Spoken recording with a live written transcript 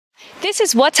This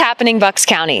is What's Happening Bucks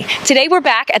County. Today we're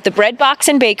back at the Bread Box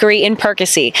and Bakery in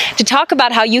Percy to talk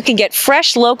about how you can get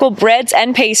fresh local breads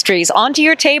and pastries onto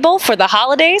your table for the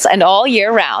holidays and all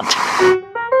year round.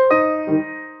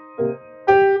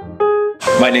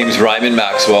 My name is Ryman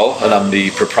Maxwell, and I'm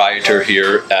the proprietor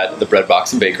here at the Bread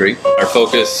Box and Bakery. Our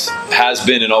focus has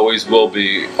been and always will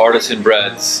be artisan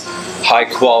breads, high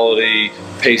quality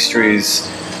pastries,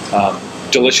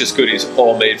 delicious goodies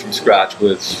all made from scratch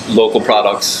with local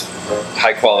products,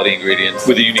 high quality ingredients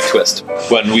with a unique twist.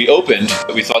 When we opened,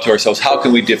 we thought to ourselves, how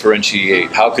can we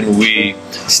differentiate? How can we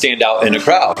stand out in a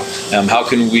crowd? How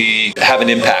can we have an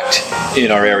impact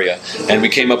in our area? And we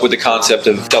came up with the concept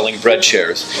of selling bread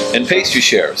shares and pastry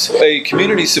shares. A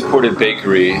community supported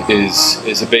bakery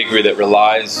is a bakery that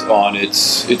relies on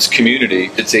its community.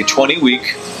 It's a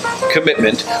 20-week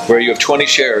commitment where you have 20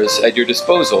 shares at your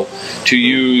disposal to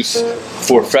use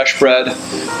for fresh bread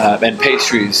and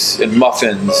pastries and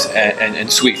muffins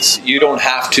and sweets. You don't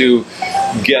have to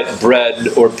get bread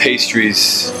or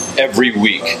pastries every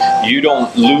week. You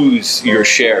don't lose your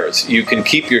shares. You can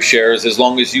keep your shares as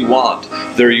long as you want.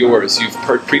 They're yours. You've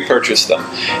pre-purchased them.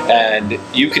 And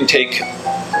you can take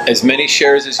as many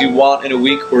shares as you want in a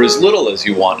week or as little as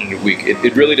you want in a week.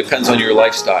 It really depends on your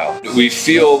lifestyle. We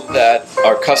feel that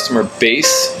our customer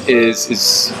base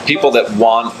is people that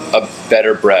want a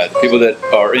better bread, people that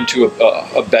are into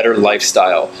a better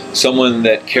lifestyle, someone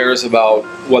that cares about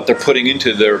what they're putting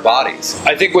into their bodies.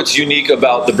 I think what's unique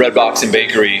about the Bread Box and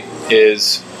Bakery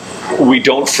is we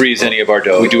don't freeze any of our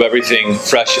dough. We do everything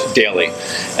fresh daily.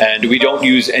 And we don't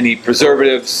use any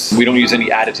preservatives, we don't use any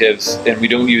additives, and we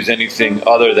don't use anything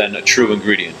other than a true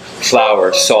ingredient.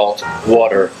 Flour, salt,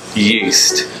 water,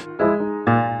 yeast.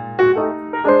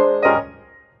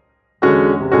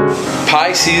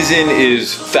 Pie season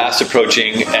is fast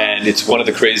approaching, and it's one of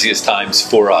the craziest times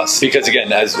for us. Because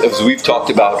again, as we've talked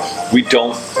about, we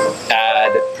don't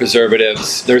add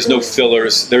preservatives, there's no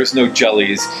fillers, there's no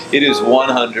jellies. It is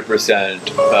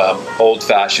 100%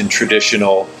 old-fashioned,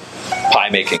 traditional pie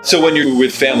making. So when you're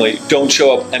with family, don't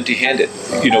show up empty-handed.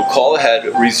 Call ahead,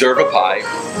 reserve a pie,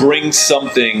 bring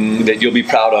something that you'll be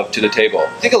proud of to the table.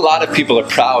 I think a lot of people are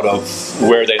proud of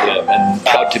where they live and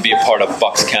proud to be a part of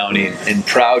Bucks County and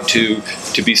proud to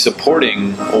be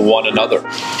supporting one another.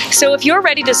 So if you're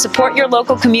ready to support your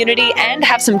local community and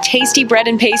have some tasty bread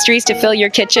and pastries to fill your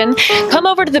kitchen, come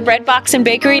over to the Bread Box and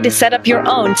Bakery to set up your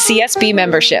own CSB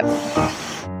membership.